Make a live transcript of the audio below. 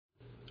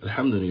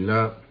الحمد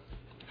لله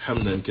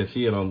حمدا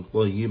كثيرا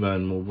طيبا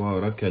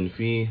مباركا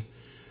فيه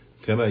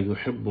كما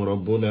يحب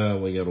ربنا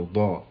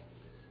ويرضى.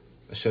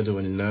 أشهد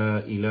أن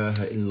لا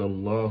إله إلا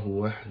الله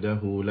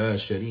وحده لا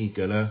شريك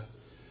له،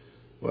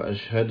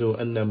 وأشهد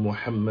أن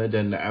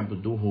محمدا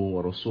عبده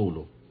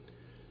ورسوله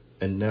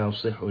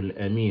الناصح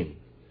الأمين.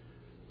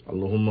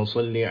 اللهم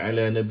صل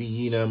على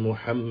نبينا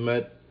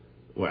محمد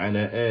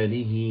وعلى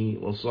آله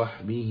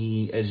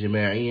وصحبه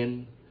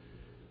أجمعين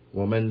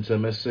ومن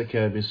تمسك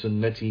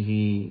بسنته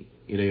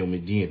إلى يوم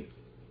الدين.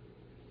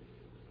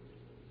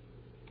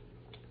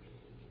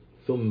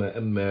 ثم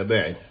أما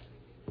بعد.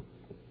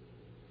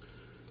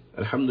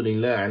 الحمد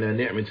لله على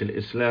نعمة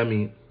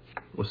الإسلام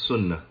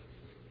والسنة.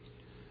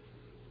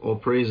 All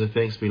praise and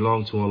thanks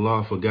belong to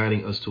Allah for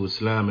guiding us to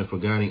Islam and for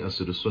guiding us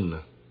to the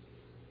Sunnah.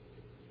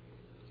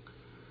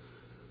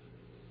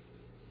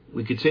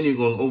 We continue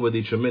going over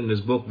the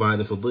tremendous book by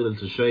the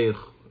Fadilat al-Shaykh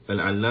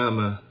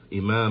Al-Allama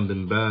Imam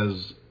bin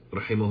Baz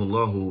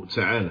rahimahullahu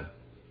ta'ala.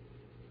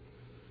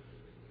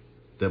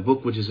 The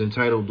book which is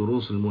entitled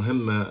Durus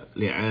al-Muhimma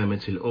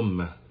li'amat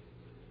al-Ummah.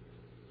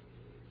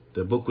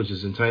 The book which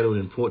is entitled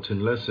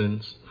Important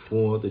Lessons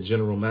for the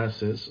General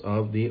Masses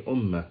of the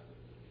Ummah.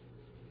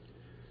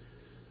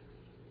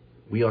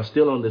 We are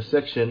still on the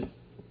section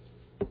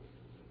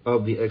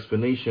of the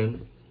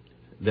explanation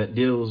that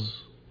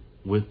deals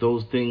with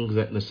those things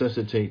that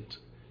necessitate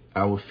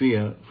our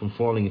fear from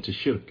falling into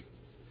shirk.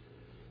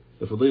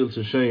 The Fadilat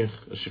al-Shaykh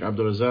Sheikh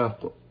Abdul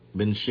Razak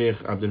bin Sheikh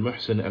Abdul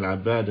Muhsin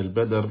Al-Abbad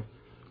Al-Badr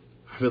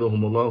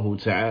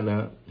Hafidhahumullahu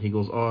Ta'ala, he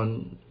goes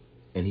on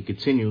and he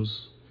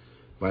continues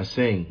by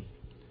saying,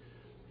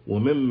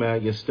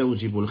 وَمِمَّا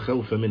يَسْتَوْجِبُ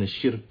الْخَوْفَ مِنَ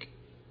الشِّرْكِ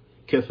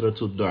كَثْرَةُ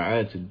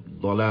الدُّعَاةِ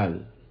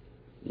الضَّلَالِ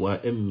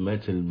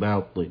وَإِمَّةِ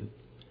الْبَاطِلِ.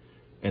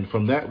 And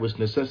from that which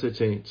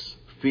necessitates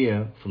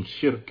fear from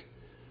shirk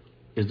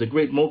is the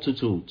great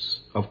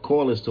multitudes of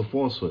callers to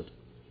falsehood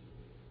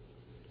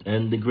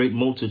and the great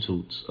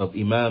multitudes of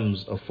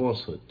imams of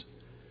falsehood.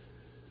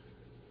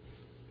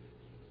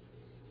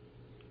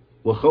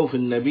 وخوف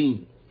النبي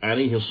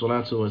عليه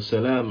الصلاة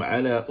والسلام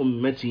على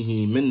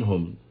أمته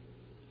منهم.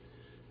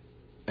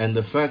 And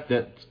the fact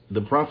that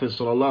the Prophet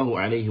sallallahu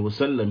alaihi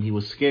wasallam, he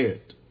was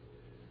scared.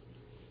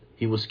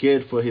 He was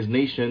scared for his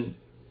nation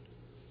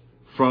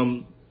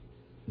from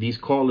these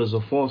callers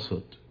of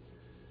falsehood.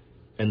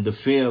 And the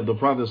fear of the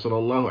Prophet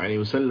sallallahu alaihi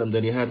wasallam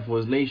that he had for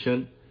his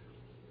nation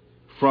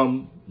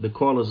from the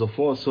callers of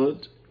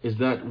falsehood is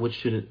that which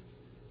should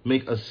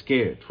make us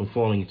scared from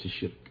falling into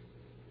shirk.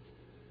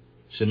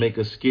 Should make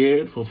us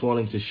scared from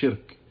falling into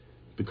shirk.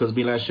 Because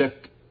bila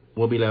shak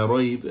wa bila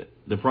raib,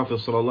 the Prophet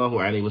sallallahu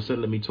alaihi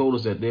wasallam, he told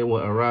us that there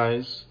will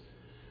arise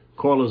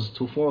callers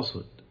to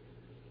falsehood.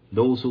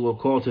 Those who will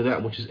call to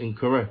that which is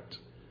incorrect.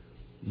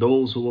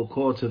 Those who will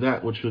call to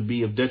that which would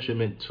be of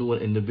detriment to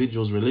an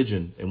individual's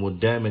religion and will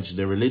damage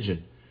their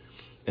religion,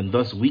 and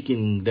thus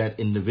weaken that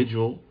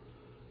individual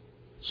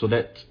so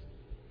that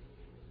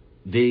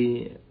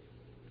they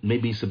may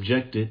be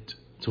subjected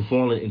to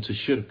falling into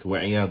shirk,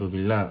 wa'iyadu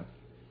billah.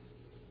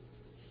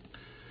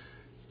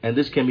 And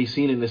this can be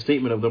seen in the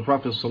statement of the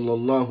Prophet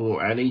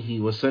sallallahu alaihi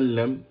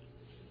wasallam,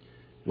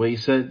 where he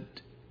said,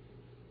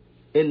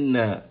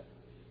 "Inna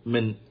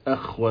min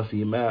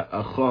akhwafi ma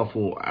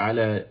akhafu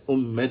ala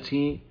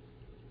ummati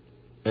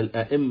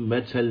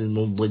al-a'immat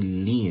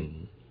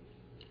al-mudillin."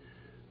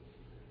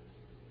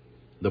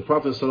 The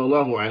Prophet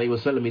sallallahu alaihi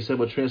wasallam, he said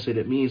what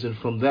translated means, and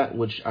from that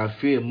which I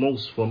fear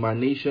most for my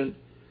nation,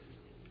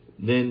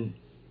 then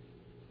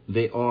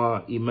they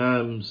are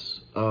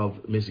imams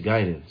of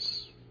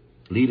misguidance,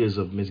 leaders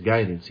of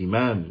misguidance,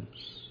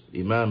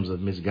 imams of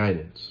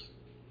misguidance.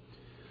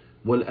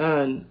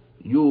 والآن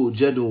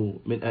يوجد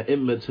من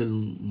أئمة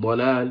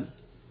الضلال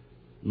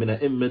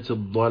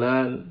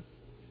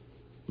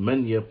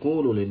من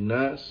يقول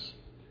للناس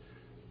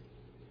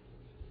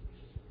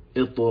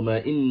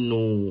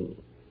اطمئنوا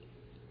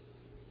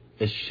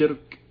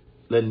الشرك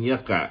لن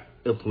يقع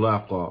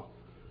إطلاقا.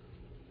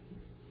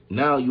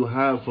 Now you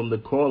have from the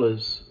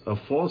callers of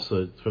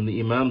falsehood, from the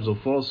imams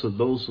of falsehood,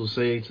 those who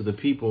say to the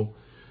people,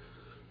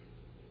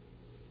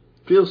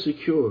 feel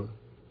secure,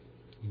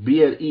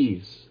 be at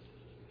ease,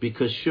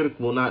 because shirk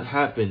will not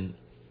happen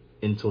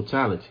in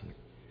totality.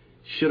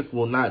 Shirk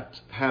will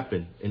not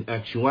happen in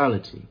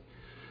actuality.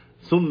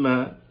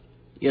 ثم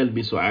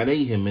يلبس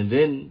عليهم, and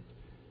then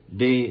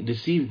they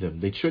deceive them,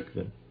 they trick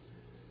them.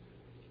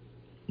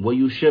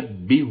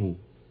 ويشبه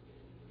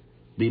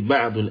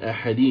ببعض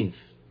الأحاديث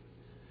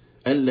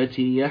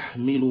التي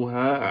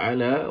يحملها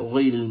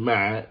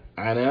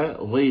على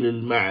غير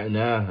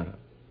المعناها.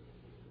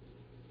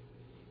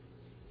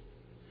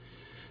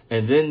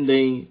 And then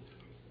they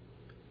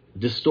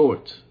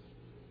distort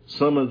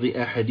some of the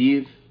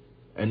ahadith,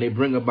 and they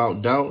bring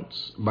about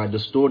doubts by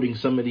distorting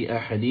some of the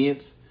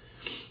ahadith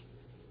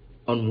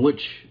on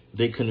which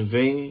they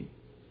convey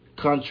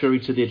contrary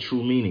to their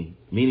true meaning.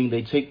 Meaning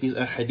they take these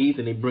ahadith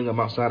and they bring them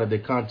outside of their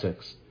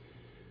context.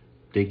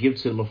 They give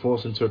to them a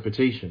false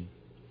interpretation.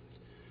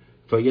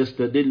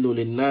 فَيَسْتَدِلُّ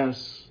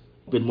لِلنَّاسِ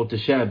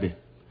بِالْمُتَشَابِهِ.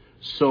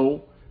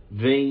 So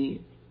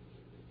they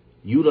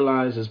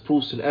utilize as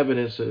proofs and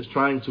evidences,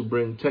 trying to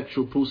bring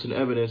textual proofs and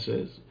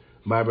evidences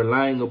by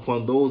relying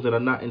upon those that are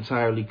not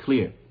entirely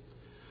clear.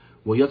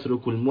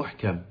 وَيَتْرُكُ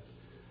الْمُحْكَمِ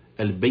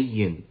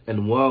الْبَيِّنِ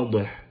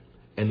الْوَاضِحِ,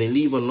 and they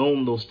leave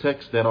alone those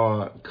texts that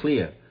are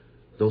clear,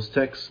 those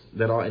texts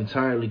that are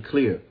entirely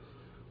clear.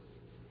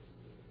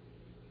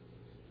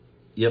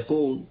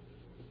 يقول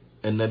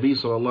النبي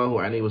صلى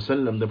الله عليه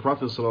وسلم, the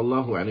Prophet صلى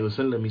الله عليه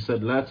وسلم, he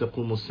said, لا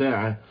تقوم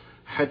الساعة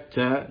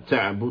حتى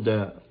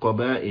تعبد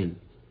قبائل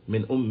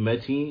من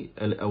أمتي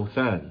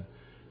الأوثان.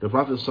 The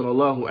Prophet صلى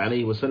الله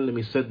عليه وسلم,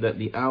 he said that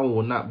the hour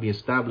will not be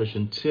established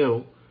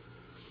until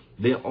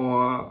there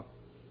are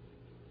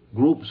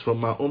groups from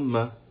my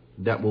ummah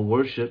that will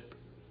worship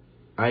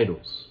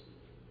idols.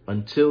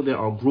 Until there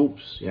are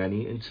groups,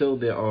 until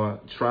there are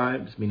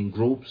tribes, meaning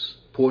groups,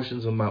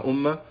 portions of my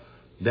ummah,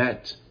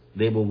 that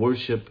they will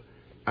worship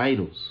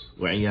idols.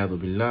 وَعِيَاذُ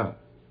بِاللَّهِ.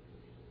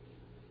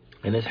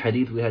 And this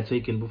hadith we had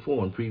taken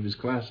before in previous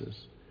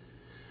classes.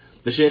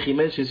 The Shaykh, he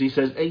mentions, he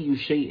says, أَيُّ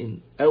شَيْءٍ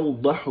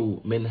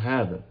أَوْضَحُ مِنْ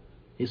هَذَا.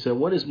 He said,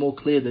 what is more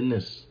clear than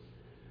this?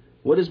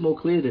 What is more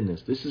clear than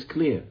this? This is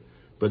clear.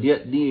 But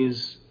yet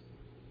these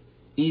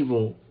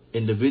evil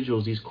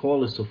individuals, these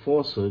callers to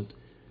falsehood,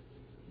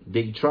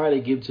 they try to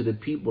give to the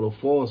people a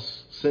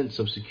false sense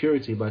of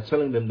security by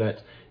telling them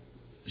that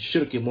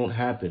shirk, it won't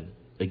happen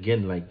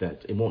again like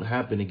that. It won't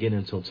happen again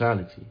in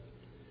totality.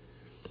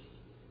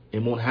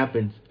 It won't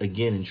happen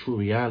again in true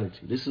reality.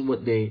 This is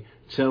what they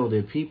tell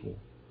their people.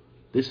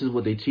 This is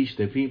what they teach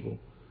their people.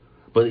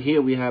 But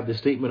here we have the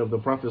statement of the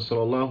Prophet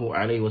sallallahu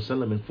alaihi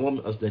wasallam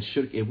informing us that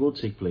shirk, it will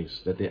take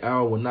place, that the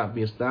hour will not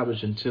be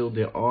established until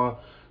there are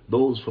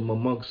those from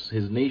amongst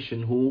his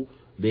nation who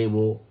they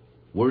will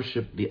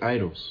worship the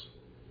idols.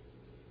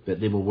 That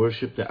they will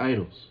worship the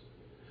idols.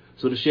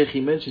 So the Shaykh,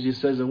 he mentions, he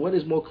says, and what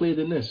is more clear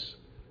than this?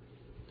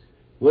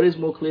 What is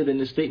more clear than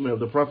this statement of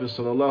the Prophet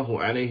sallallahu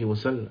alaihi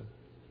wasallam?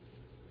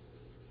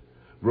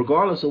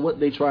 Regardless of what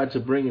they tried to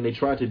bring and they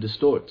tried to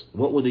distort,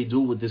 what will they do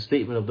with this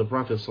statement of the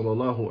Prophet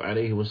sallallahu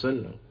alaihi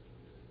wasallam?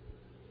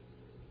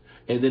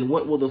 And then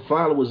what will the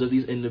followers of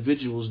these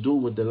individuals do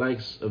with the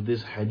likes of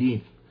this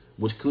hadith,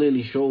 which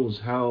clearly shows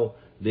how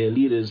their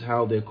leaders,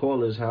 how their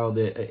callers, how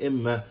their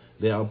ai''immah,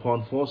 they are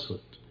upon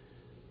falsehood.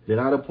 They're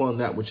not upon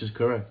that which is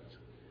correct.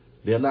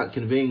 They are not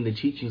conveying the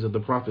teachings of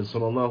the Prophet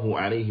sallallahu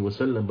alaihi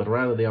wasallam, but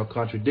rather they are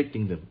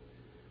contradicting them.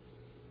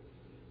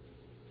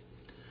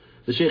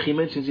 The Shaykh, he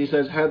mentions, he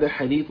says, هذا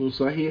حديث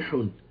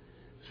صحيح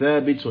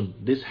ثابت.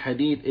 This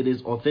hadith, it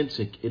is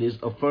authentic, it is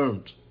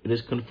affirmed, it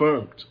is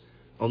confirmed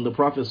on the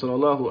Prophet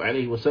sallallahu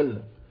alaihi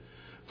wasallam.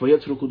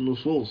 فيترك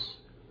النصوص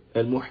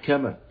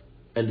المحكمة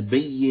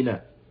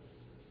البينة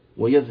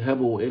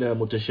ويذهب إلى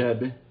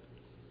متشابه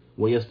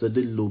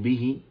ويستدل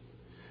به.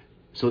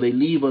 So they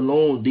leave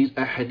alone these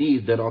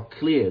ahadith that are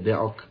clear, they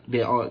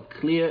are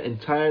clear,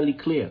 entirely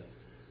clear.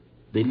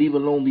 They leave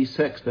alone these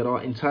texts that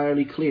are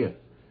entirely clear,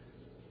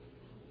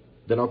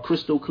 that are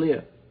crystal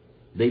clear.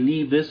 They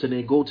leave this and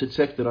they go to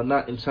texts that are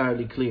not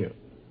entirely clear.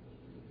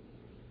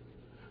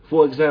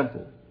 For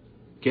example,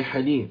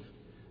 كحديث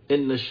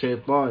إن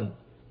الشيطان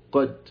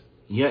قد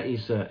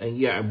يئس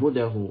أن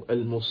يعبده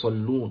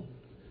المصلون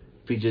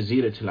في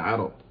جزيرة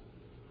العرب.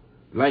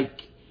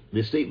 Like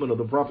the statement of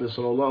the Prophet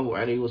sallallahu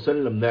alaihi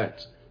wasallam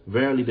that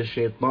verily the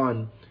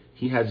shaitan,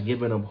 he has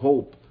given up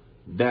hope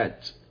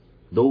that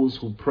those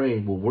who pray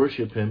will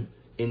worship him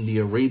in the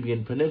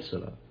Arabian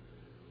Peninsula.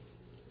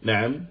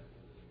 Naam.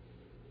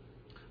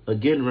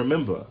 Again,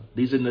 remember,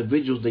 these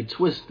individuals, they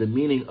twist the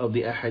meaning of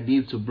the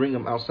hadith to bring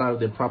them outside of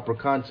their proper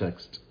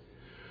context.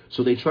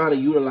 So they try to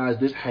utilize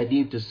this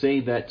hadith to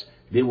say that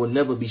there will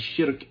never be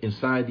shirk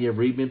inside the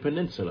Arabian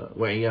Peninsula.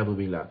 وَعِيَاذُ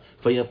بِاللَّهِ.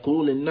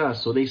 فَيَقُولُ النَّاسِ.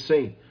 So they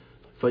say,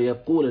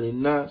 فَيَقُولُ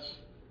لِلنَّاسِ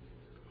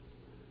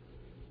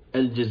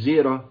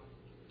الْجَزِيرَةِ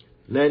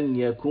لَنْ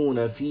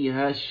يَكُونَ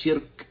فِيهَا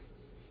شِرْكٌ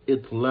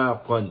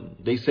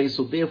إِطْلَاقًا. They say,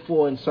 so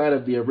therefore inside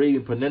of the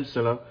Arabian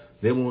Peninsula,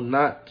 there will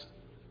not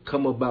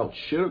come about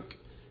shirk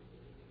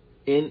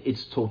in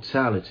its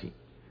totality.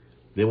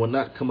 There will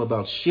not come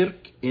about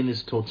shirk in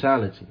its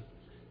totality.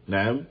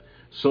 Naam.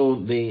 So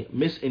they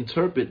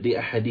misinterpret the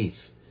hadith.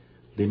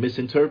 They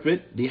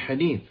misinterpret the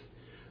hadith.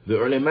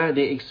 The ulama,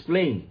 they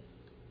explain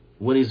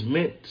what is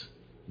meant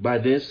by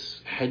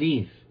this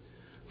hadith.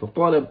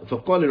 فقال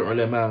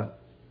العلماء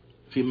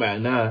في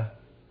معناه.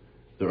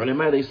 The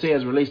ulama, they say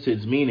as relates to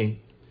its meaning,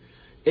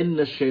 إن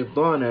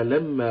الشيطان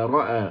لما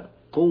رأى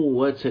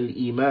قوة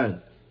الإيمان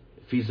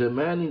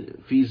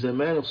في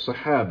زمان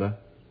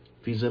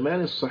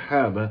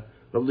الصحابة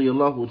رضي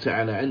الله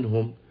تعالى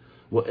عنهم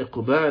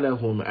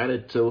وإقبالهم على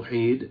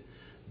التوحيد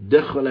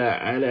دخل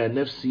على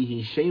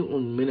نفسه شيء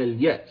من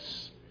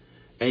اليأس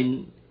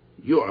أن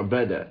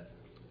يعبد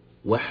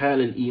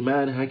وحال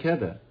الإيمان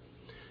هكذا.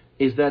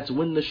 Is that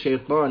when the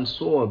shaitan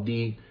saw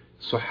the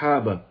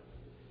Sahaba,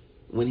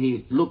 when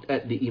he looked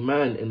at the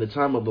Iman in the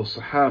time of the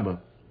Sahaba,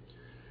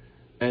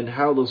 and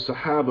how the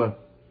Sahaba,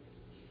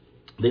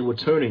 they were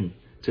turning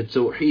to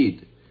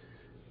Tawheed,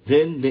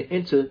 then they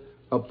entered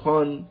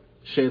upon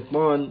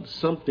shaitan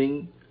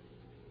something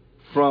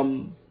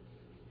from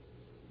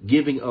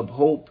giving up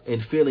hope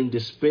and feeling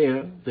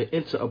despair, there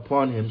enter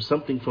upon him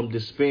something from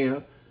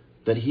despair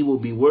that he will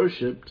be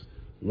worshipped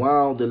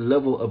while the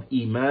level of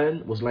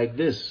Iman was like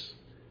this.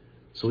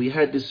 So he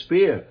had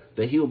despair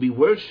that he will be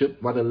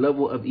worshipped while the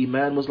level of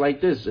Iman was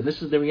like this. And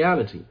this is the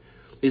reality,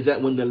 is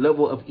that when the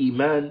level of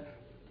Iman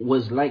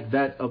was like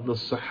that of the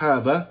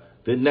Sahaba,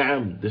 the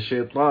Na'am, the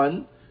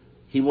Shaitan,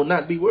 he will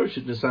not be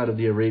worshipped inside of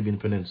the Arabian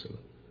Peninsula.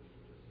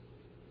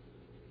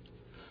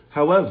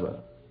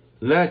 However,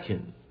 لكن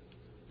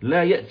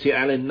لا يأتي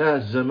على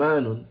الناس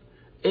زمان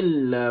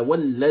إلا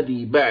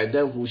والذي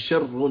بعده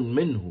شر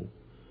منه.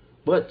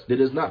 But there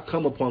does not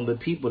come upon the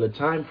people a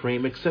time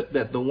frame except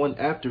that the one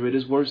after it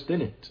is worse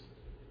than it.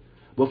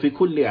 وفي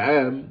كل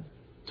عام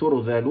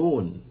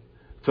ترذلون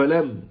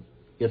فلم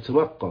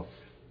يتوقف.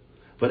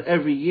 But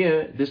every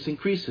year this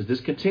increases, this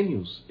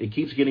continues. It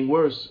keeps getting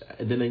worse.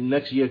 And then the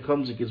next year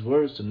comes, it gets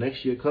worse. The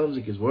next year comes,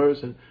 it gets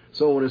worse. And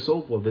so on and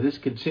so forth. But this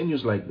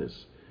continues like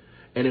this.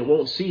 And it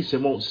won't cease,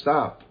 it won't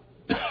stop.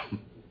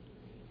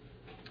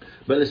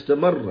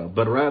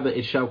 but rather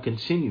it shall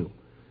continue.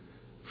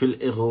 في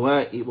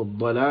الإغواء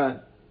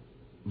والضلال.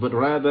 But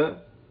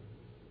rather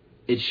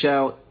it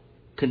shall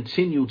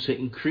continue to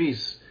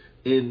increase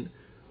in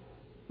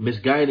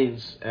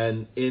misguidance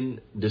and in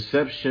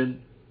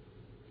deception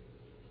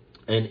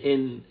and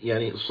in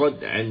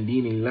صد عن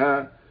دين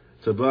الله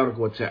تبارك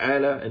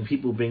وتعالى, and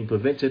people being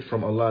prevented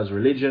from Allah's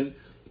religion,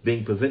 and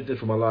being prevented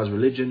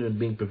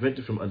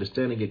from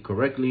understanding it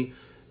correctly,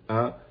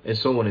 and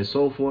so on and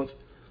so forth.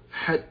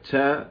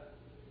 حتى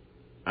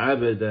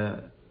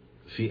عبد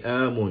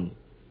فئام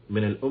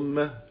من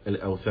الأمة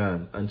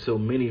الأوثان, until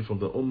many from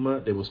the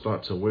Ummah, they will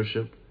start to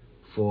worship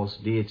false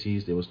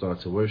deities, they will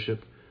start to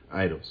worship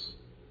idols.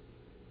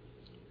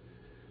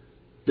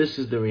 This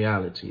is the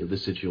reality of the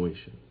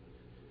situation.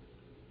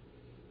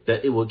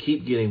 That it will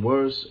keep getting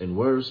worse and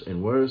worse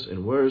and worse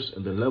and worse,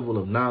 and the level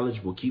of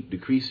knowledge will keep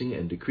decreasing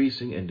and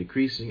decreasing and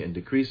decreasing and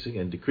decreasing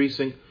and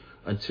decreasing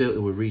until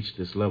it will reach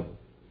this level.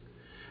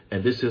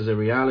 And this is a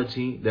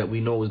reality that we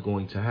know is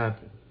going to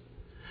happen.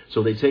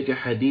 So they take a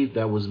hadith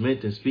that was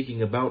meant in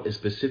speaking about a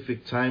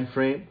specific time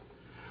frame,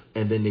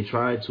 and then they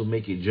try to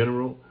make it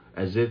general,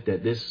 as if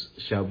that this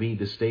shall be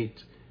the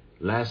state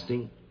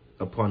lasting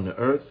upon the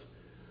earth,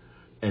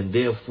 and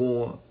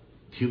therefore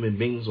human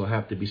beings will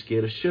have to be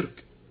scared of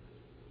shirk.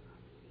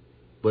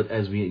 But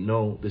as we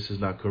know, this is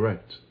not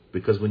correct,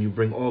 because when you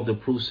bring all the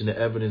proofs and the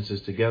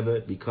evidences together,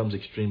 it becomes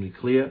extremely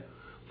clear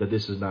that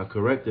this is not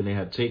correct, and they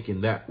have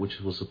taken that which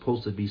was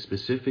supposed to be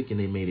specific and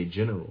they made it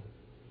general.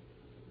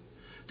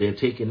 They have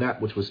taken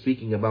that which was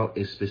speaking about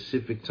a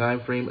specific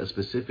time frame, a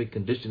specific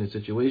condition and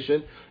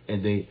situation,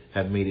 and they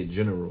have made it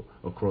general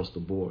across the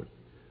board.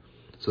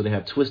 So they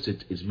have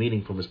twisted its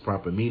meaning from its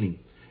proper meaning,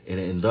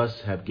 and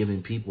thus have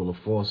given people a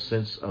false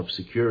sense of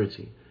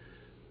security.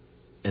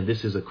 And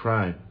this is a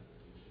crime.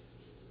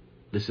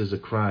 This is a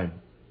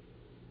crime.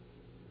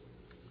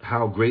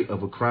 How great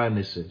of a crime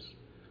this is.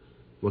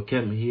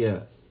 وَكَمْ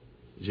هِيَ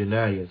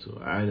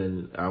جِنَايَةُ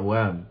عَلَى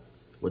الْأَعْوَامِ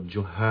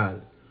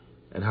وَالْجُهَّالِ.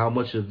 And how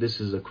much of this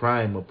is a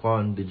crime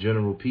upon the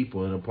general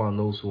people and upon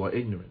those who are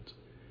ignorant.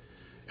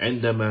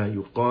 عندما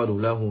يقال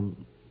لهم,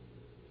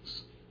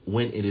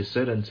 when it is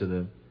said unto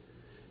them,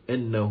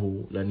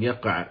 إنه لن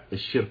يقع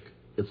الشرك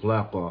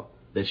إطلاقا,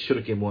 that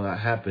shirk will not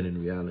happen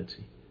in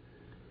reality.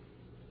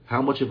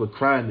 How much of a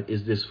crime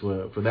is this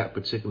for that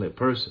particular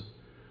person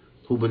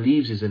who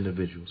believes these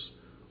individuals,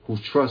 who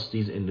trusts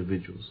these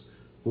individuals,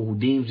 who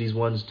deems these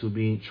ones to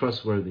be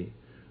trustworthy,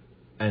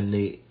 and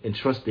they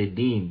entrust their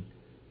deen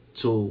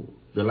to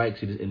the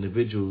likes of these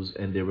individuals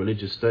and their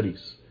religious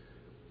studies,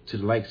 to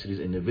the likes of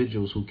these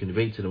individuals who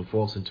convey to them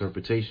false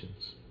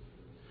interpretations.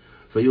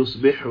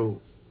 فيصبح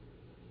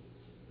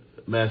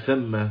ما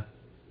ثم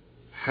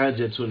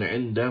حاجة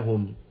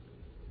عندهم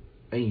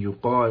أن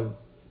يقال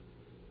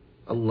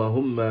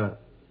اللهم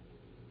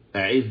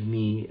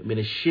أعذني من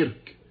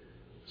الشرك.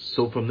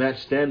 So from that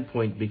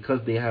standpoint,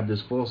 because they have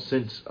this false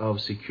sense of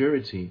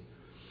security,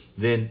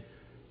 then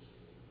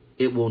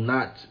it will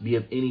not be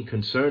of any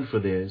concern for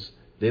theirs.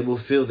 They will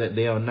feel that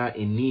they are not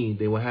in need.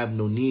 They will have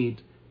no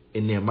need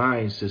in their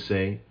minds to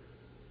say,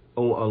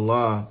 "Oh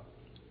Allah,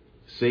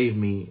 save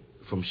me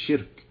from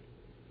shirk.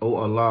 Oh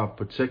Allah,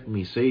 protect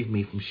me, save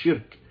me from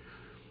shirk."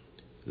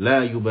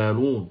 لا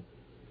يبالون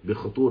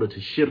بخطورة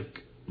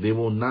الشرك. They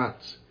will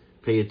not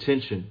pay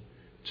attention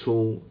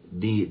to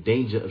the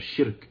danger of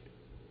shirk.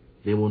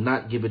 They will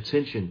not give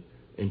attention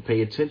and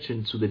pay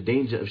attention to the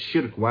danger of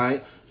shirk.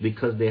 Why?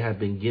 Because they have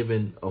been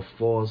given a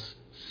false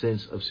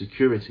sense of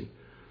security.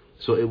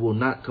 So it will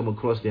not come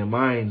across their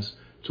minds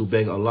to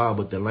beg Allah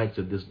but the likes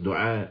of this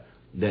dua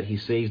that He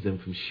saves them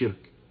from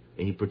shirk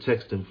and He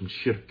protects them from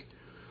shirk.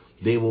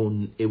 They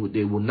will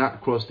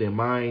not cross their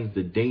minds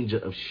the danger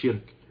of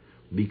shirk,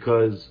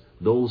 because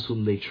those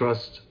whom they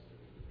trust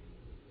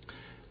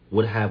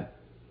would have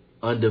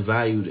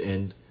undervalued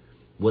and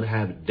would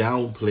have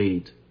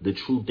downplayed the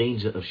true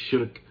danger of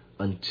shirk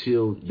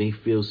until they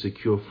feel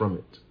secure from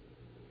it.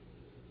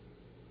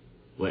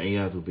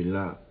 وَعِيَاذُ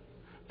بِاللَّهِ.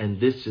 And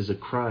this is a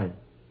crime.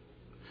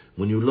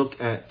 When you look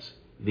at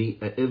the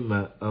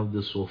A'imma of the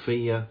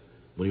Sufiyya,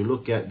 when you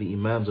look at the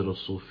Imams of the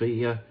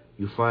Sufiyya,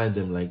 you find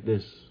them like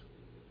this,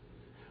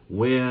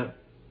 where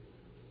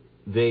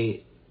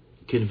they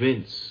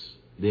convince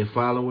their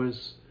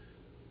followers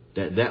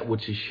that that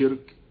which is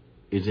shirk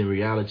is in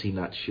reality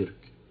not shirk.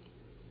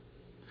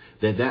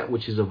 That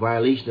which is a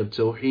violation of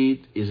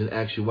Tawheed is in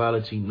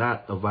actuality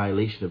not a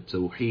violation of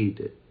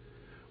Tawheed.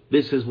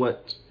 This is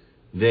what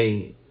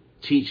they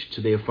teach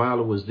to their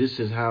followers. This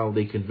is how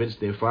they convince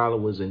their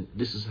followers, and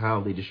this is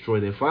how they destroy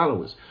their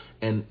followers.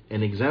 And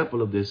an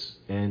example of this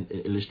and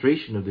an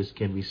illustration of this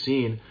can be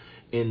seen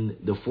in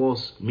the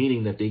false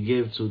meaning that they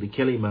give to the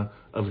kalima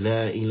of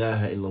La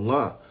ilaha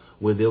illallah,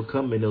 where they'll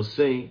come and they'll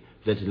say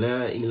that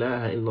La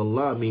ilaha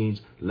illallah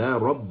means La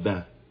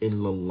Rabba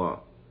illallah,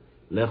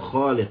 La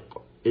Khaliq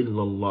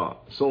illallah,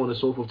 so on and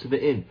so forth to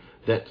the end.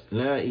 That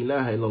La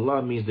ilaha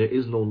illallah means there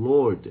is no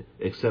Lord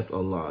except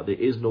Allah, there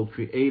is no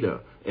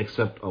creator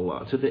except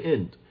Allah, to the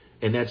end.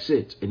 And that's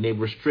it. And they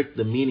restrict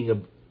the meaning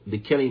of the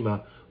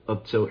kalima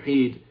of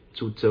Tawheed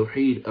to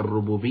Tawheed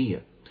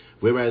al-Rububiyyah.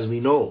 Whereas we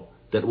know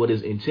that what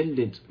is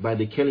intended by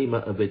the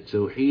kalima of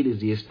Tawheed is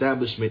the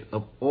establishment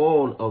of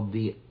all of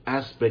the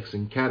aspects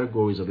and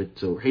categories of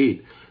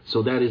Tawheed.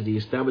 So that is the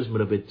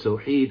establishment of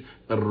Tawheed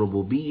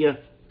al-Rububiyyah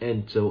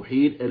and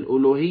Tawheed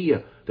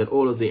al-Uluhiyyah, that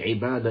all of the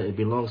ibadah, it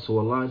belongs to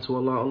Allah and to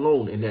Allah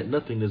alone, and that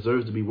nothing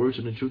deserves to be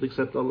worshipped in truth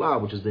except Allah,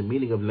 which is the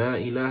meaning of La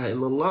ilaha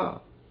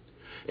illallah.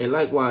 And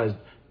likewise,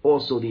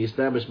 also the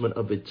establishment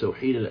of the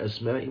Tawheed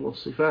al-Asma'i wa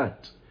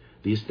Sifat,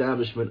 the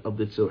establishment of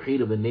the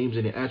Tawheed of the names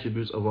and the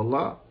attributes of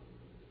Allah.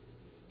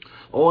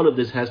 All of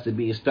this has to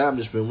be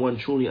established when one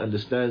truly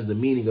understands the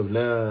meaning of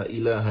La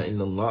ilaha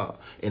illallah.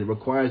 And it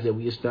requires that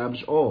we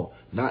establish all,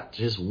 not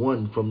just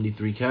one from the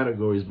three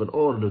categories, but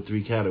all of the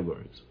three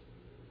categories.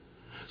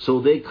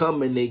 So they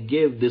come and they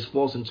give this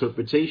false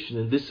interpretation,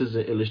 and this is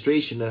an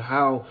illustration of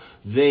how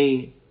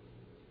they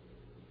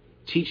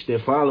teach their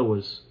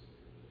followers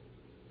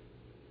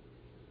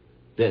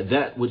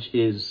that which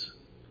is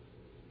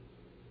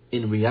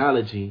in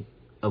reality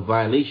a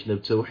violation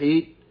of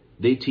Tawheed,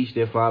 they teach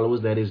their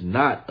followers that is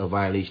not a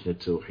violation of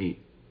Tawheed.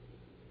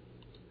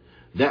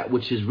 That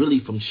which is really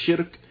from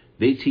shirk,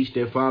 they teach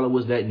their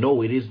followers that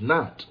no, it is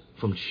not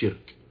from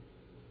shirk.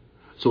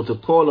 So to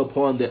call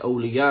upon the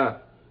awliya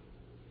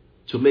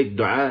to make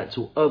dua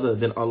to other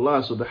than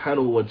Allah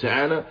subhanahu wa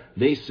ta'ala,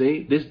 they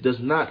say this does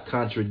not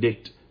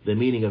contradict the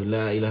meaning of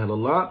La ilaha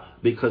illallah,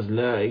 because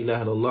La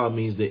ilaha illallah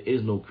means there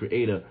is no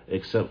creator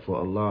except for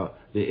Allah,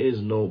 there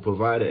is no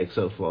provider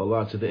except for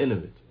Allah, to the end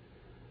of it.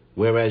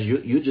 Whereas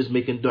you're just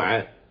making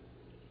dua,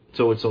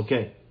 so it's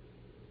okay.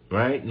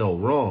 Right? No,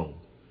 wrong.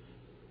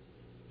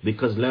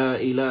 Because La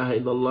ilaha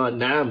illallah,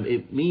 naam,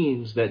 it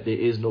means that there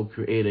is no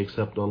creator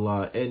except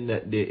Allah, and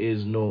that there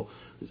is no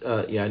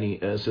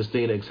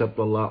sustainer except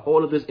Allah.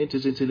 All of this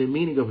enters into the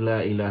meaning of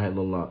La ilaha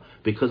illallah.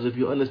 Because if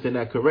you understand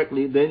that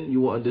correctly, then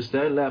you will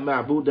understand La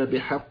ma'buda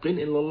bihaqqin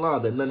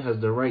illallah, that none has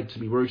the right to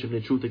be worshipped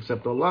in truth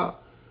except Allah.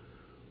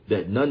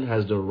 That none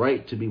has the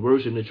right to be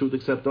worshipped in truth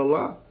except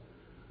Allah.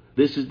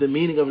 This is the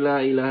meaning of La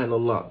ilaha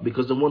illallah,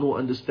 because the one who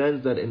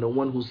understands that, and the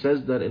one who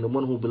says that, and the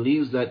one who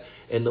believes that,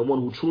 and the one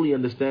who truly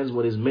understands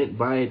what is meant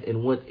by it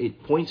and what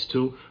it points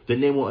to,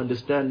 then they will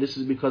understand this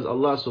is because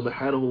Allah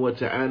subhanahu wa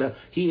ta'ala,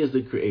 He is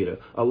the creator.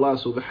 Allah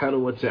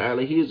subhanahu wa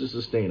ta'ala, He is the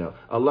sustainer.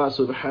 Allah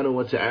subhanahu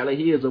wa ta'ala,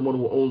 He is the one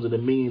who owns the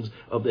dominions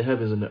of the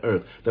heavens and the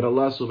earth. That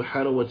Allah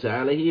subhanahu wa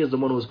ta'ala, He is the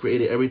one who has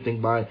created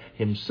everything by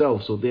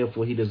Himself. So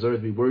therefore He deserves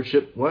to be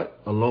worshipped, what?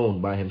 Alone,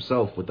 by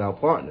Himself,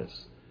 without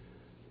partners.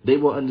 They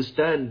will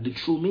understand the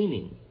true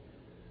meaning.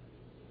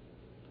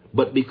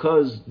 But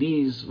because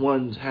these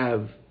ones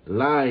have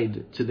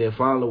lied to their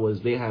followers,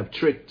 they have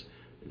tricked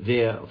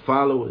their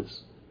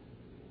followers,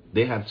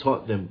 they have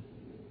taught them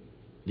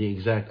the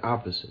exact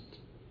opposite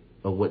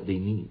of what they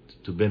need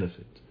to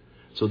benefit.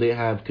 So they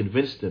have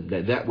convinced them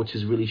that that which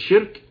is really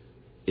shirk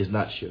is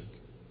not shirk.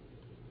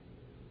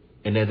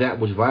 And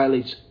that which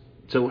violates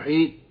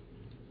Tawheed,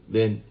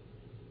 then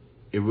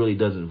it really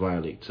doesn't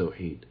violate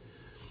Tawheed.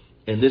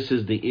 And this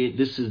is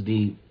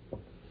the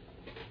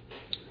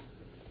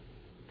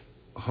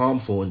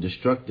harmful and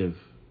destructive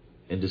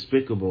and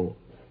despicable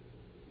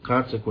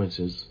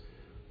consequences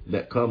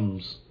that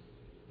comes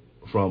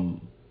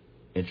from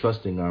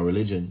entrusting our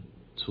religion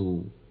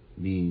to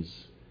these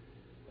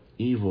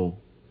evil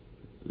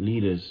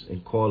leaders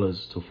and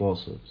callers to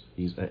falsehood,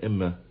 these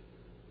a'imma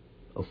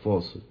of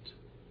falsehood,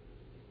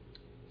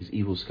 these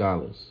evil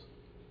scholars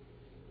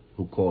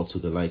who call to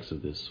the likes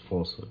of this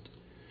falsehood.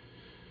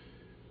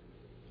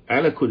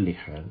 على كل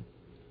حال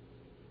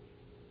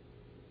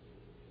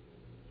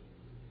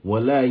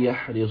ولا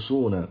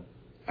يحرصون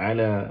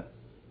على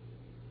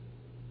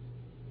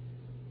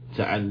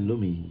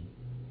تعلمه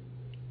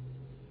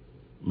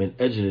من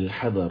أجل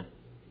الحذر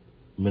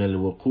من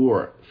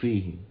الوقوع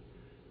فيه,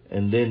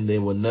 and then they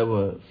will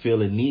never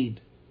feel a need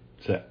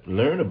to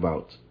learn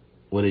about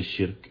what is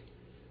shirk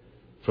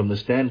from the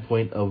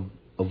standpoint of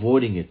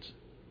avoiding it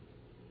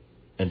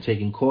and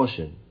taking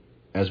caution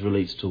as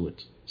relates to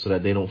it, so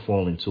that they don't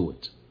fall into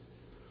it.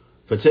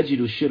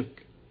 فتجد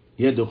الشرك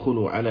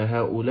يدخل على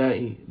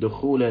هؤلاء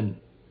دخولا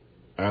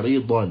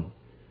عريضا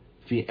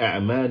في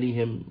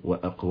أعمالهم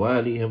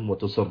وأقوالهم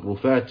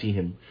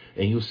وتصرفاتهم.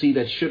 And you see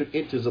that shirk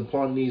enters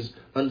upon these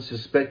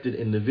unsuspected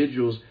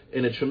individuals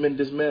in a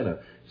tremendous manner.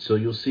 So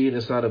you'll see it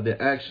inside of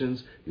their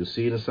actions, you'll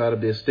see it inside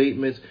of their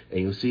statements, and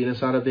you'll see it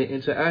inside of their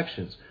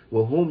interactions.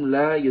 وهم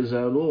لا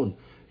يزالون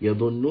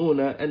يظنون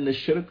أن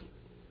الشرك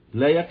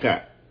لا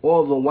يقع.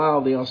 All the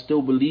while they are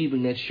still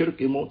believing that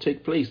shirk, it won't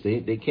take place.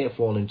 They can't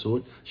fall into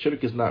it.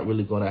 Shirk is not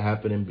really going to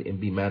happen and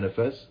be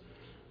manifest.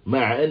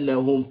 مع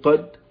أنهم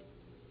قد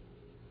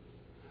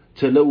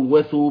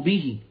تلوثوا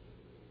به.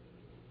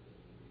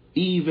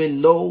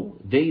 Even though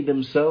they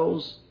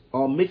themselves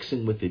are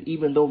mixing with it,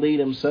 even though they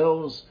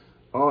themselves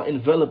are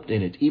enveloped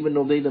in it, even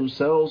though they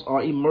themselves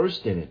are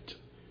immersed in it.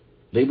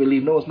 They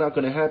believe, no, it's not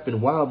going to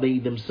happen while they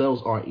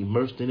themselves are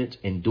immersed in it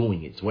and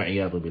doing it.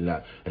 وَعِيَاذُ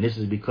بِاللَّهِ. And this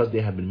is because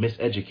they have been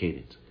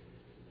miseducated.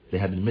 They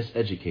have been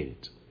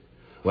miseducated.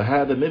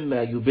 وَهَذَا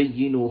مِمَّا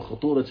يُبَيِّنُ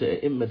خُطُورَةَ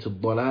أَئِمَّةِ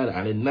الضَّلَالِ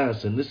عَلَى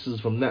النَّاسِ. And this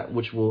is from that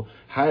which will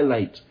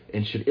highlight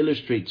and should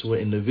illustrate to an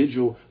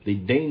individual the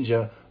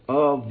danger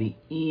of the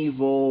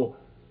evil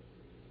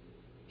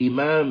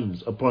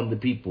imams upon the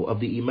people, of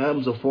the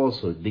imams of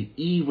falsehood, the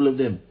evil of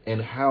them,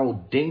 and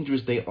how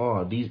dangerous they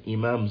are, these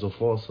imams of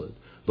falsehood,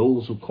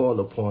 those who call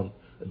the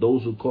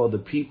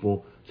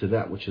people to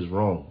that which is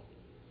wrong.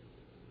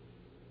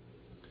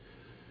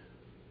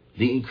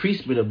 The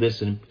increasement of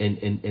this and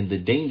the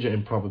danger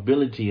and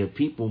probability of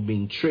people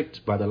being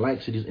tricked by the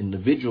likes of these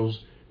individuals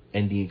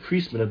and the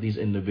increasement of these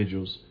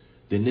individuals,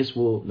 then this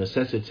will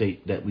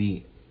necessitate that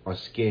we are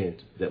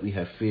scared, that we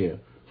have fear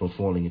from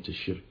falling into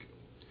shirk.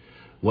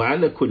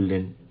 وعلى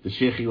كل, the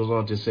Shaykh goes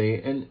on to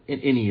say, and in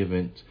any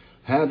event,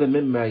 هذا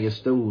مما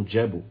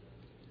يستوجب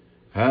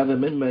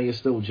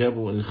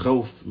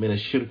الخوف من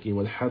الشرك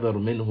والحذر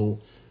منه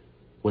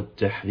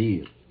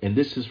والتحذير. And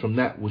this is from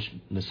that which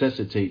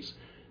necessitates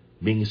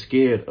being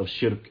scared of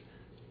shirk,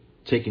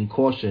 taking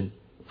caution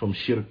from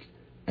shirk,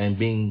 and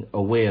being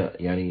aware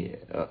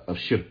of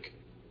shirk.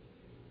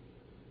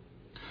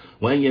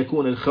 وأن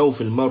يكون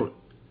الخوف المرء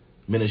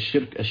من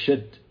الشرك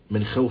أشد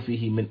من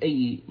خوفه من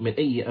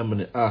أي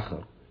أمر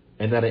آخر.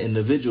 And that an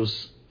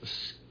individual's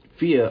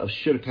fear of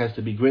shirk has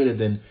to be greater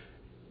than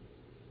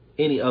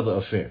any other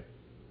affair.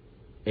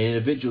 An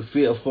individual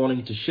fear of falling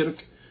into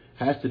shirk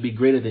has to be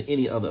greater than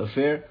any other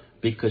affair,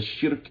 because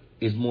shirk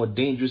is more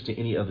dangerous than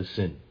any other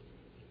sin.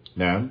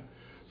 Now,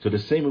 so the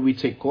same way we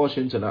take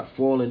caution to not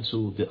fall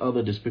into the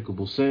other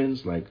despicable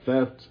sins like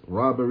theft,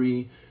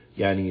 robbery,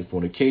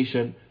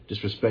 fornication,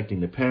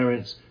 disrespecting the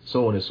parents,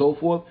 so on and so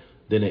forth,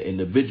 then an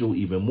individual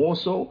even more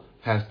so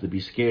has to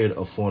be scared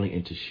of falling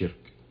into shirk.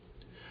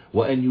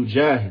 وأن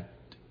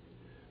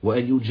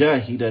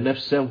يجاهد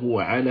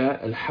نفسه على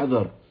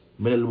الحذر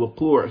من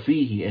الوقوع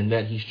فيه. And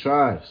that he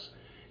strives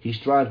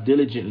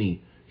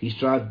diligently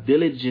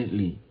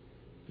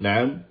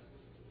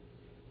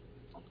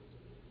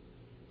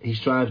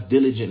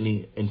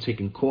in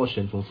taking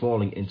caution from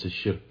falling into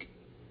shirk.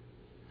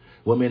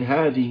 ومن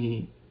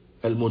هذه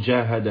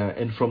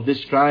المجاهدة, and from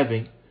this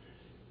striving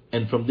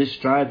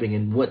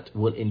and what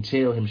would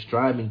entail him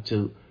striving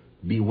to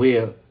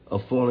beware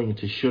of falling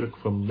into shirk,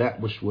 from that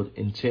which would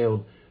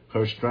entail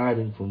her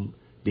striving from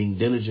being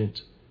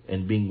diligent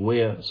and being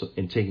aware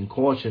and taking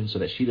caution so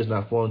that she does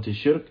not fall into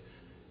shirk,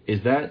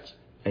 is that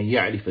and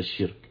يعرف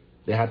الشرك.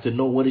 They have to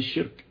know what is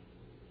shirk.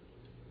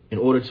 In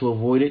order to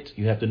avoid it,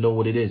 you have to know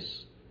what it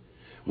is.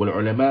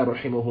 والعلماء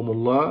رحمهم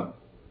الله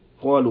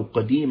قالوا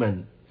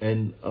قديما,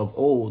 and of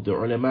old the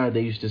ulama,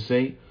 they used to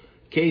say,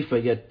 كيف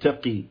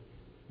يتقي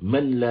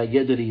من لا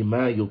يدري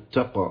ما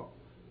يتقى.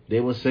 They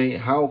will say,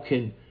 how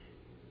can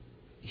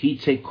he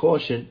take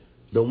caution,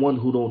 the one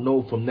who don't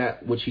know from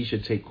that which he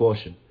should take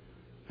caution?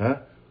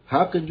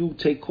 How can you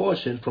take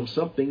caution from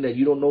something that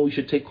you don't know you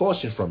should take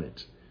caution from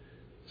it?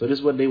 So this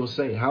is what they will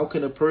say. How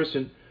can a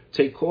person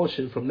take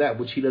caution from that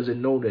which he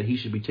doesn't know that he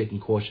should be taking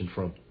caution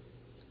from?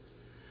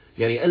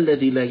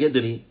 الذي لا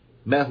يدري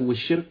ما هو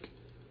الشرك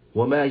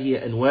وما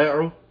هي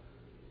أنواعه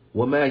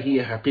وما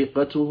هي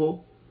حقيقته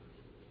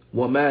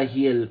وما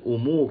هي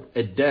الأمور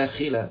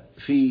الداخلة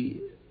في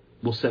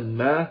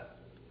مسماه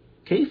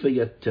كيف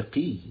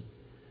يتقيه.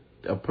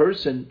 A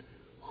person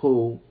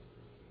who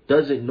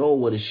doesn't know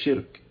what is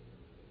shirk,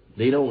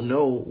 they don't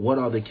know what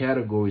are the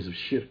categories of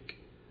shirk,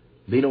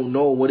 they don't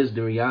know what is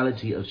the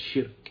reality of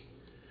shirk,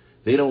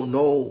 they don't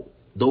know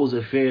those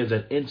affairs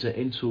that enter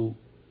into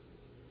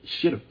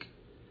shirk.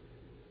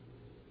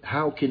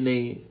 How can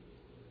they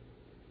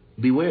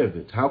beware of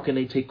it? How can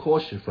they take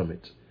caution from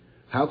it?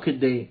 How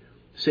could they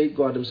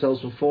safeguard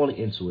themselves from falling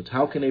into it?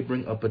 How can they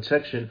bring a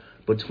protection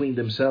between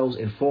themselves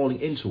and falling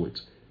into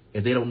it?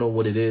 If they don't know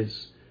what it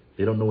is,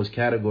 they don't know its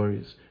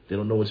categories, they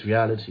don't know its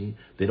reality,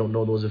 they don't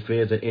know those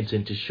affairs that enter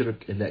into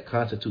shirk and that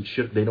constitute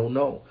shirk, they don't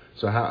know.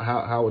 So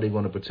how are they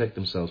going to protect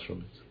themselves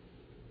from it?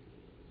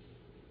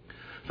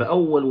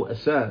 فأول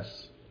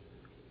أساس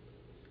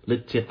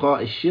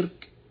لاتقاء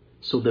الشرك.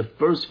 So the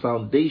first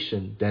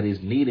foundation that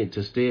is needed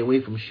to stay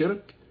away from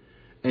shirk,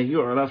 and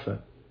يعرف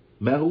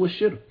ما هو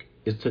الشرك,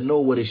 is to know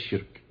what is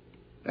shirk.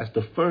 That's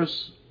the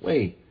first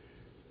way,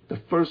 the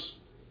first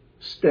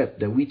step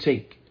that we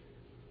take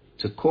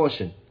to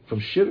caution from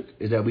shirk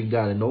is that we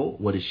gotta know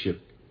what is shirk.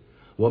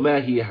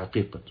 وَمَا هِيَ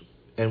حَقِيقَةٌ,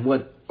 and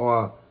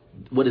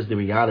what is the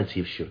reality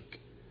of shirk.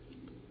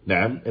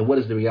 نعم, and what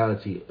is the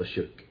reality of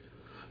shirk.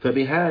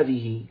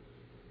 فبهذه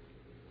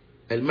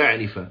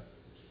المعرفة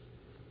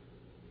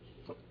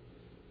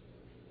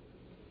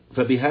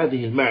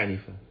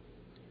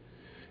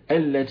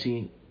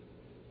التي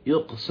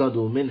يقصد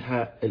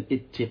منها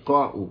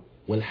الاتقاء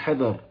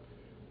والحذر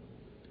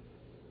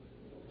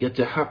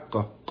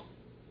يتحقق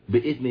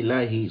بإذن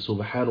الله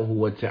سبحانه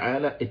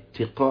وتعالى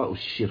اتقاء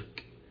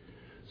الشرك.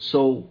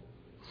 So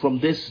from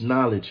this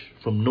knowledge,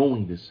 from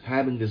knowing this,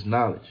 having this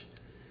knowledge,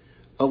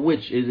 of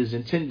which it is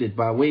intended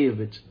by way of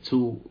it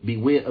to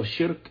beware of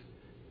shirk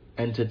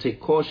and to take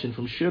caution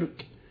from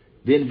shirk,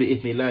 then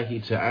بإذن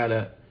الله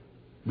تعالى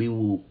we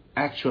will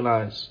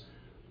actualize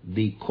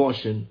the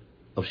caution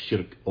of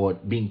shirk, or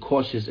being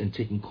cautious and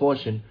taking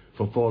caution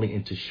from falling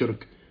into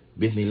shirk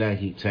بإذن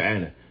الله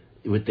تعالى,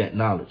 with that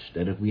knowledge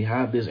that if we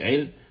have this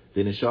ilm,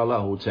 then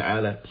inshallah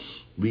ta'ala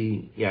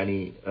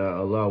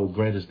Allah will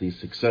grant us the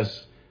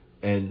success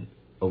and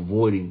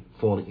avoiding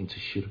falling into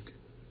shirk.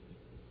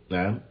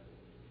 Naam,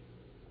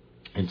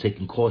 and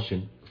taking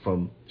caution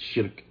from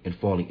shirk and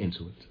falling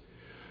into it.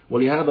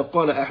 ولهذا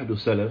قال أحد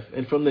السلف,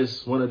 and from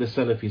this one of the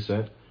Salafy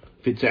said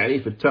في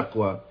تعريف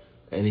التقوى,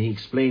 and he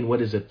explained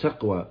what is a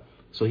taqwa.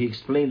 So he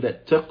explained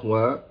that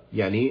taqwa,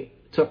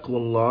 taqwa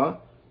Allah,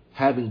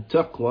 having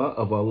taqwa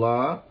of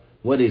Allah,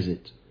 what is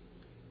it?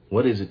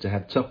 What is it to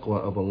have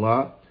taqwa of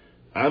Allah?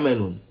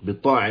 عمل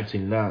بطاعة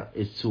الله,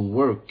 is to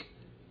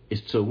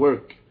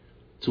work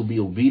to be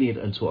obedient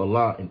unto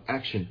Allah, in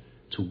action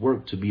to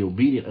work to be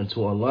obedient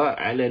unto Allah,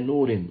 على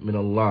نور من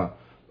الله,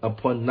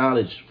 upon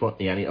knowledge,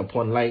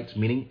 upon light,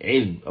 meaning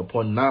ilm,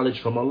 upon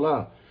knowledge from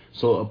Allah.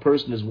 So a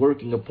person is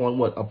working upon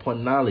what?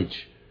 Upon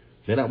knowledge.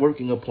 They're not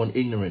working upon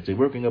ignorance. They're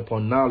working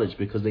upon knowledge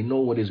because they know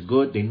what is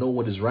good, they know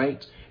what is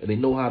right, and they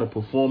know how to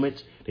perform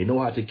it, they know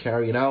how to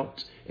carry it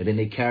out, and then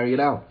they carry it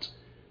out.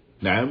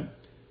 Naam.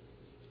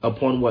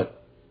 Upon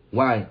what?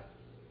 Why?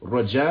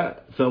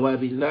 Raja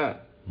thawabillah,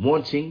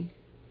 wanting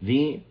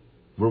the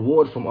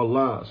reward from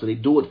Allah. So they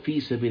do it fi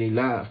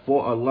sabilillah,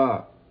 for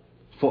Allah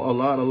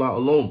and Allah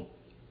alone.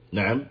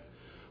 Naam.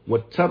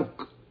 What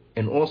tark,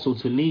 and also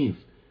to leave.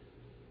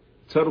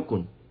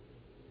 Tarkun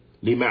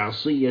li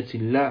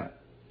ma'asiyatillah,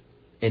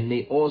 and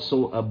they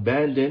also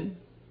abandon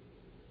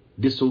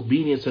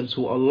disobedience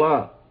unto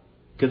Allah.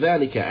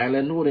 كذلك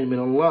على نور من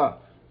الله,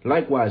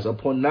 likewise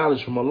upon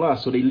knowledge from Allah.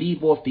 So they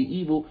leave off the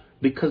evil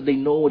because they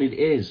know what it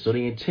is. So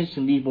they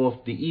intentionally leave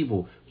off the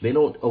evil. They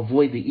don't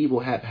avoid the evil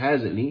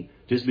haphazardly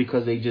just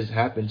because they just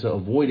happen to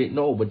avoid it.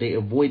 No, but they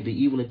avoid the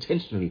evil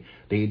intentionally.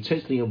 They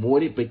intentionally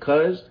avoid it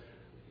because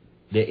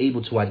they're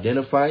able to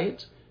identify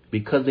it,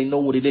 because they know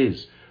what it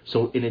is.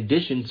 So in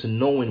addition to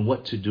knowing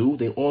what to do,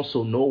 they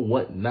also know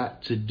what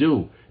not to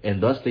do,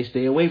 and thus they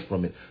stay away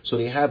from it. So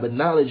they have a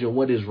knowledge of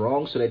what is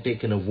wrong so that they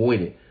can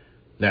avoid it.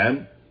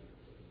 نعم.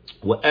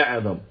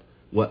 وأعظم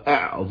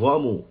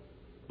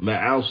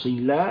معاصي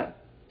الله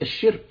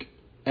الشرك,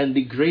 and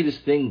the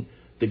greatest sin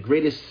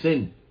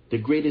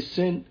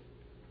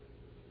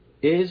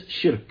is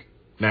shirk.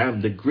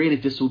 نعم. The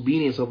greatest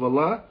disobedience of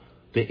Allah,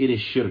 then it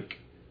is shirk.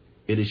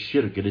 It is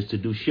shirk. It is to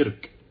do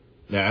shirk.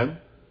 نعم.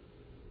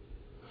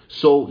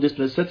 So this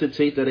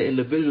necessitates that an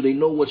individual, they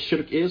know what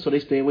shirk is, so they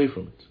stay away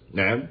from it.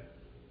 نعم.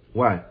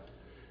 Why?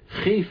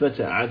 خيفة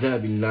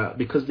عذاب الله,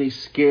 because they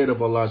scared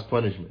of Allah's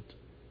punishment.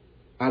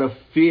 Out of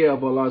fear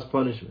of Allah's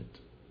punishment.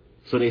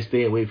 So they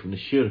stay away from the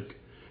shirk.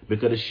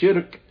 Because the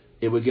shirk,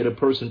 it will get a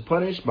person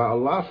punished by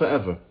Allah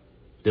forever.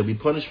 They'll be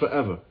punished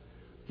forever.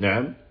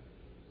 نعم.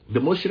 The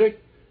mushrik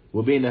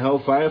will be in the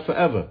hellfire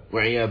forever.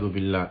 وَعِيَاذُ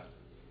بِاللَّهِ.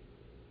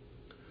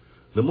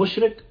 The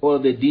mushrik, all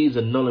their deeds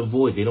are null and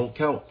void. They don't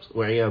count.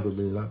 وَعِيَاذُ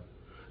بِاللَّهِ.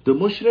 The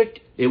mushrik,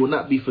 it will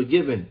not be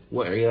forgiven.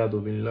 وَعِيَاذُ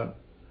بِاللَّهِ.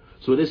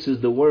 So this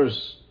is the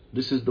worst.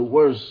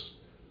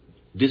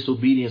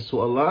 Disobedience to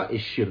Allah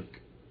is shirk.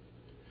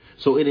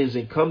 So it is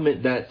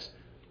incumbent that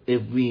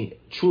if we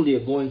truly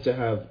are going to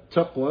have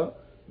taqwa,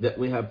 that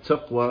we have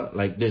taqwa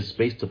like this,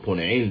 based upon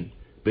ilm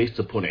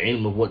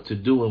of what to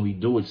do, and we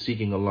do it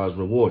seeking Allah's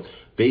reward,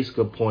 based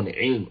upon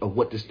ilm of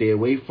what to stay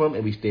away from,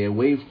 and we stay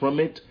away from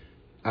it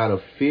out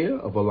of fear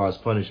of Allah's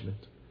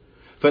punishment.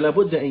 فلا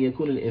بد أن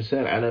يكون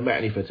الإنسان على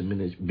معرفة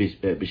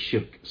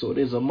بالشرك. So it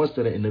is a must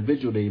that an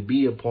individual, they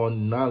be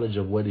upon knowledge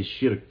of what is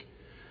shirk.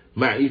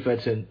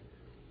 معرفة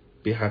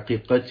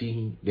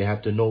بحقيقته, they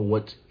have to know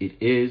what it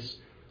is.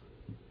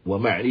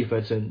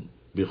 ومعرفة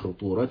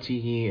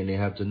بخطورته, and they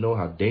have to know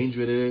how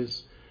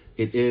dangerous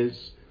it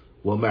is.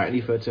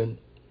 ومعرفة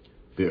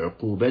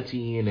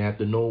بعقوبته, and they have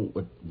to know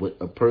what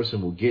a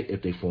person will get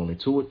if they fall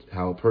into it,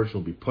 how a person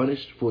will be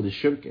punished for the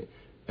shirk.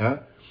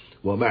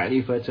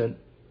 ومعرفة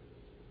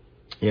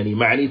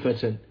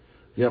معرفة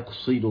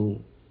يقصد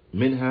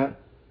منها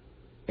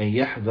أن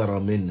يحذر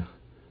منه.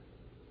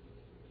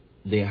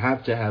 They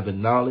have to have a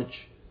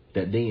knowledge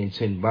that they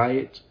intend by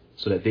it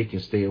so that they can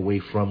stay away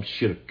from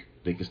shirk.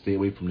 They can stay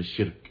away from the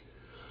shirk.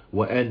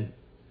 وأن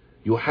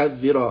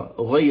يحذر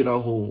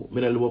غيره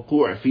من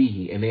الوقوع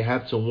فيه, and they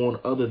have to warn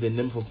other than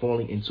them from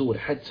falling into it,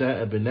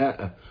 حتى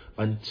أبناءه,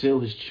 until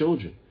his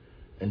children.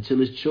 Until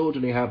his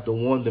children, they have to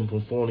warn them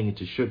from falling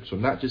into shirk. So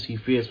not just he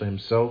fears for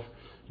himself,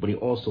 but he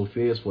also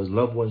fears for his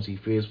loved ones, he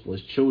fears for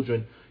his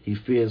children, he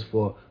fears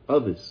for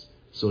others.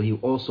 So he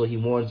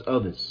warns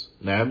others.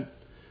 نعم.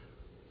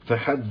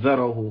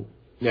 فحذره.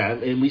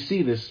 نعم. And we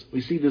see this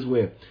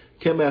where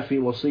كما في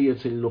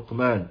وصية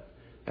اللقمان,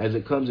 as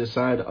it comes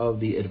inside of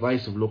the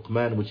advice of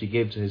Luqman which he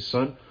gave to his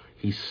son.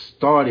 He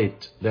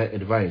started that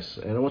advice,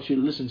 and I want you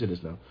to listen to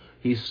this now.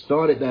 He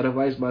started that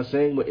advice by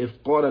saying, وَإِذْ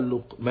قَالَ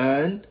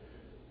لُقْمَانَ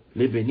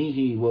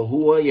لِبْنِهِ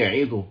وَهُوَ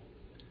يَعِظُهُ,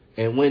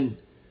 and when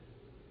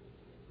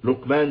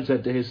Luqman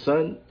said to his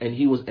son, and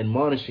he was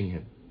admonishing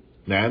him,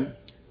 نعم,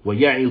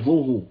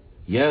 وَيَعِظُهُ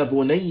يَا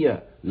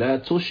بُنَيَّ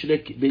لَا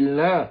تُشْرِكْ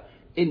بِاللَّهِ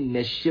إِنَّ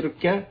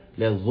الشِّرْكَ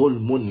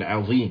لَظُلْمٌ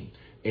عَظِيمٌ.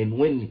 And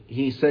when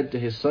he said to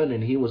his son,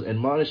 and he was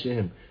admonishing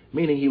him,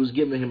 meaning he was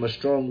giving him a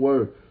strong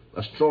word,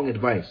 a strong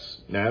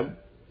advice, نعم,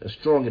 a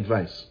strong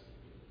advice.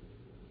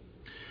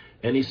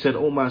 And he said,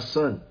 "O my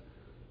son,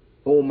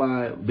 O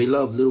my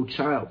beloved little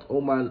child, O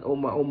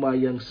my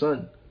young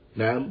son,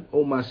 نعم,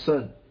 O my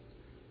son,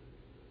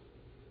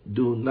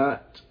 do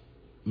not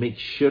make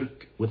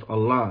shirk with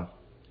Allah.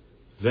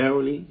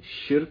 Verily,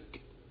 shirk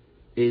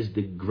is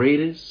the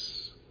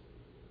greatest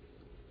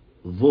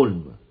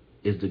dhulm,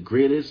 is the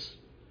greatest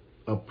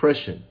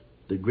oppression,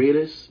 the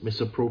greatest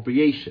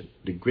misappropriation,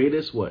 the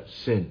greatest what?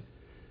 Sin.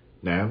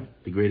 Naam,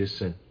 the greatest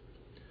sin.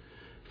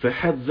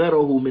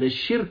 فَحَذَّرَهُ مِنَ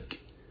الشِّرْكِ,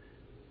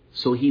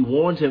 so he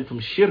warned him from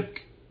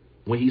shirk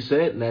when he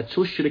said, لَا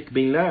تُشْرِكْ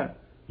بِاللَّهِ,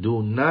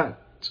 do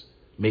not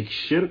make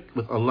shirk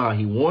with Allah.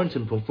 He warned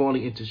him from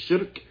falling into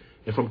shirk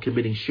and from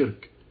committing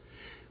shirk.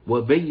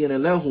 وَبَيَّنَ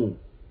لَهُ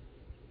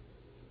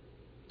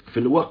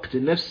فِي الْوَقْتِ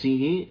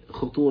نَفْسِهِ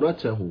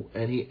خُطُورَتَهُ,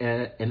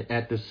 and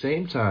at the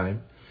same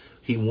time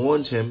he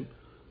warned him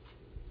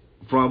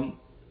from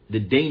the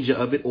danger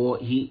of it, or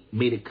he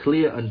made it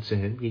clear unto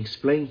him, he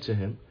explained to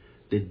him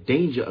the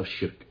danger of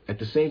shirk. At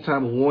the same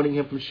time warning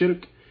him from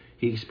shirk,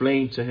 he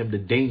explained to him the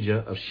danger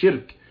of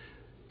shirk.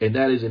 And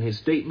that is in his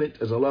statement,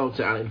 as Allah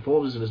Ta'ala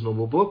informs us in his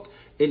noble book,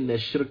 إِنَّ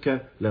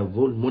الشِّرْكَ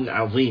لَظُلْمٌ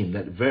عَظِيمٌ,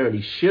 that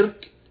verily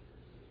shirk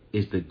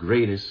is the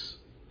greatest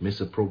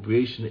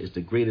misappropriation, is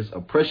the greatest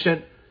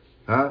oppression.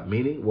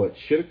 Meaning what?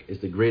 Shirk is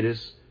the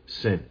greatest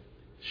sin.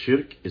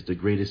 Shirk is the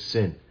greatest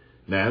sin.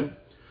 Naam.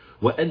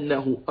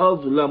 وَأَنَّهُ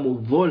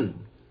أَظْلَمُ الظُّلْمِ,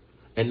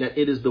 and that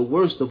it is the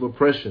worst of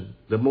oppression,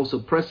 the most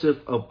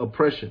oppressive of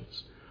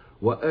oppressions.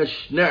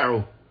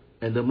 وَأَشْنَعُ,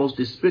 and the most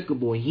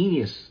despicable and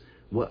heinous.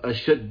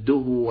 وَأَشَدُّهُ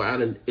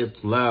عَلَى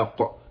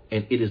الْإِطْلَاقِ,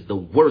 and it is the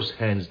worst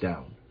hands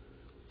down.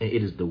 And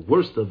it is the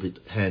worst of it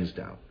hands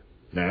down.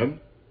 Naam.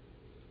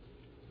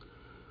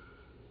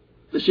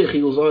 The Shaykh,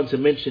 he goes on to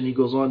mention, he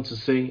goes on to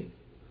say,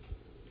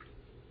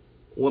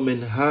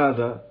 وَمِنْ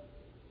هَذَا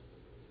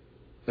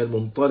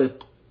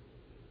الْمُنْطَلِقِ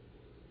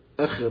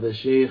أخذ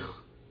الشيخ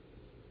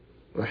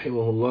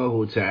رحمه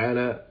الله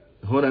تعالى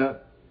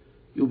هنا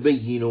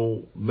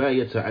يبين ما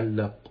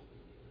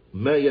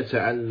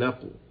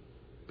يتعلق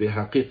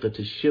بحقيقة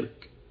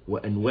الشرك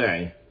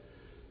وأنواعه.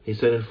 He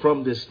said, and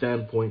from this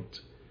standpoint,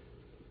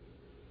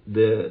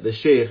 the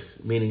Shaykh,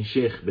 meaning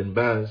Shaykh bin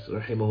Baz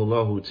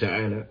rahimahullah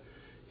ta'ala,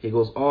 he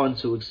goes on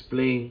to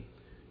explain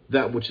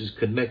that which is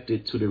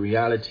connected to the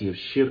reality of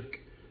shirk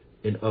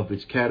and of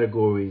its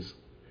categories.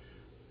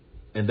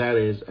 And that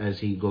is, as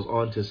he goes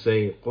on to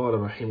say, قال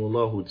رحمه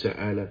الله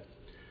تعالى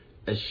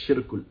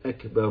الشرك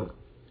الأكبر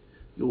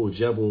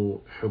يوجب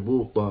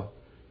حبوط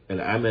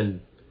العمل,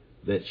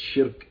 that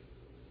shirk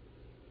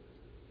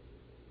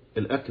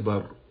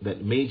al-akbar,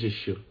 that major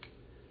shirk,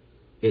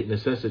 it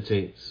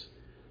necessitates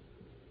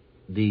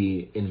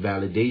the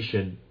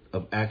invalidation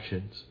of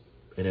actions,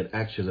 and that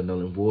actions are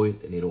null and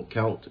void, and they don't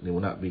count, and they will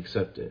not be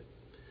accepted.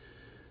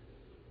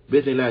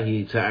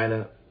 Bidnillahi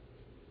ta'ala,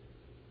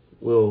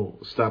 we'll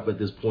stop at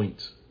this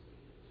point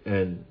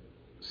and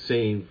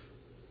save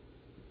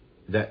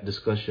that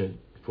discussion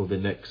for the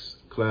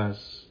next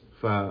class.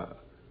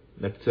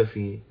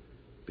 فنكتفي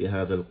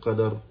بهذا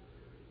القدر،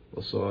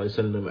 وصلى الله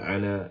وسلم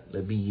على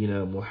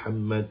نبينا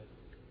محمد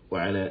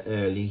وعلى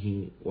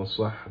آله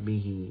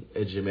وصحبه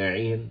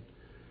أجمعين،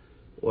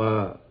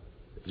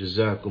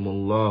 وجزاكم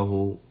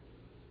الله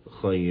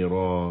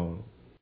خيرا.